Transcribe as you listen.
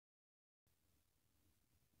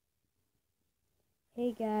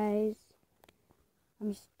Hey guys,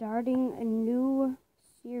 I'm starting a new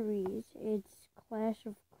series. It's Clash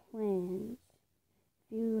of Clans.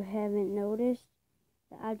 If you haven't noticed,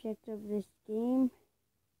 the object of this game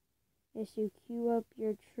is to queue up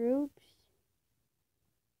your troops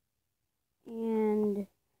and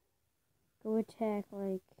go attack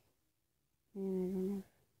and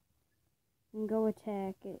go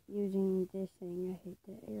attack it using this thing. I hate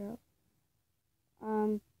that arrow.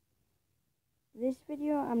 This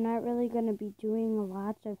video, I'm not really going to be doing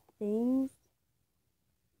lots of things,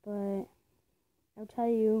 but I'll tell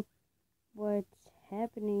you what's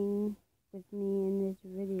happening with me in this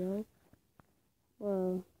video.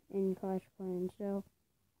 Well, in Clash of Clans. So,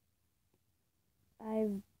 I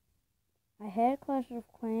had Clash of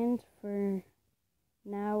Clans for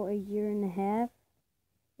now a year and a half,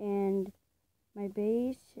 and my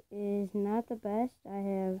base is not the best. I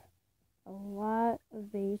have a lot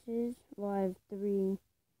of bases. Well, I have 3,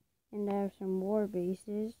 and I have some war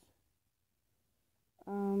bases.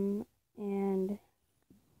 And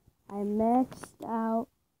I maxed out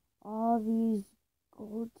all these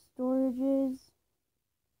gold storages,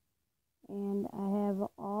 and I have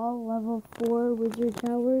all level 4 wizard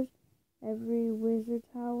towers. Every wizard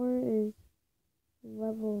tower is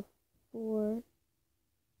level 4.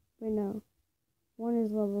 Wait, no. One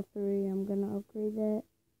is level 3. I'm gonna upgrade that.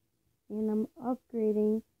 And I'm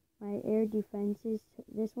upgrading my air defenses.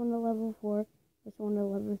 This one to level 4, this one to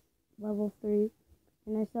level 3,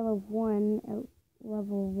 and I still have one at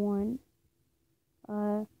level 1.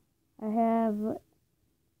 I have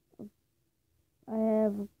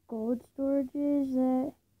gold storages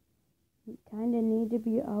that kind of need to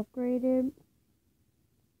be upgraded.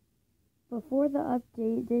 Before the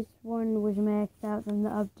update, this one was maxed out, then the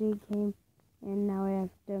update came, and now I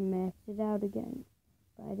have to max it out again.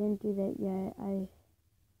 But I didn't do that yet. I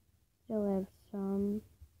still have some.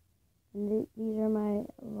 And these are my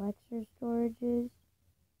elixir storages.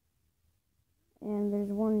 And there's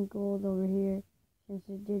one gold over here, since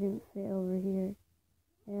it didn't fit over here.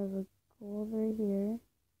 I have a gold right here.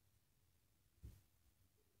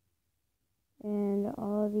 And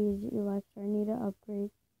all of these elixir, I need to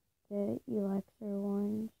upgrade the elixir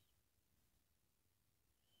ones.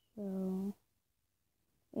 So,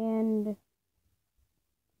 and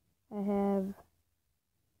I have,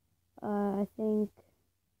 I think,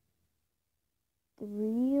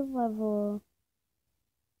 3 level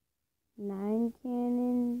 9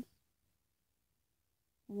 cannons,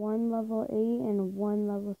 1 level 8, and 1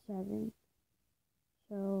 level 7.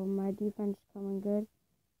 So my defense is coming good.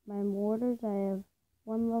 My mortars, I have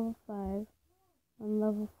 1 level 5, 1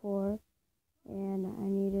 level 4, and I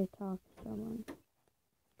need to talk to someone.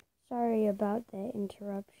 Sorry about that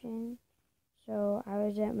interruption. So I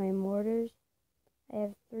was at my mortars. I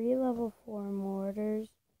have 3 level 4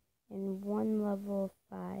 mortars and 1 level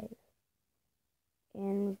 5.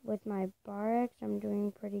 And with my bar axe, I'm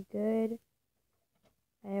doing pretty good.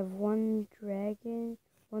 I have 1 dragon,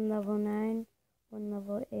 1 level 9, 1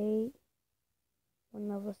 level 8, 1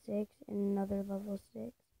 level 6, and another level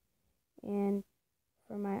 6. And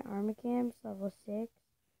for my armor camps, level 6,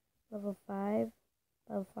 level 5,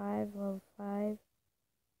 level 5, level 5.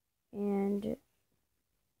 And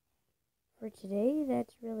for today,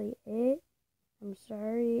 that's really it. I'm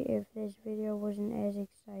sorry if this video wasn't as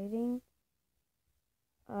exciting.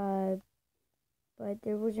 But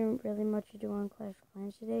there wasn't really much to do on Clash of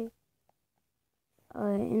Clans today.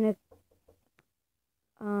 In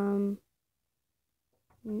a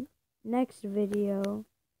next video,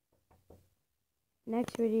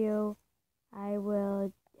 I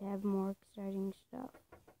will have more exciting stuff.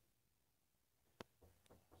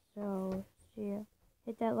 So, see ya.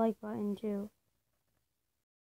 Hit that like button too.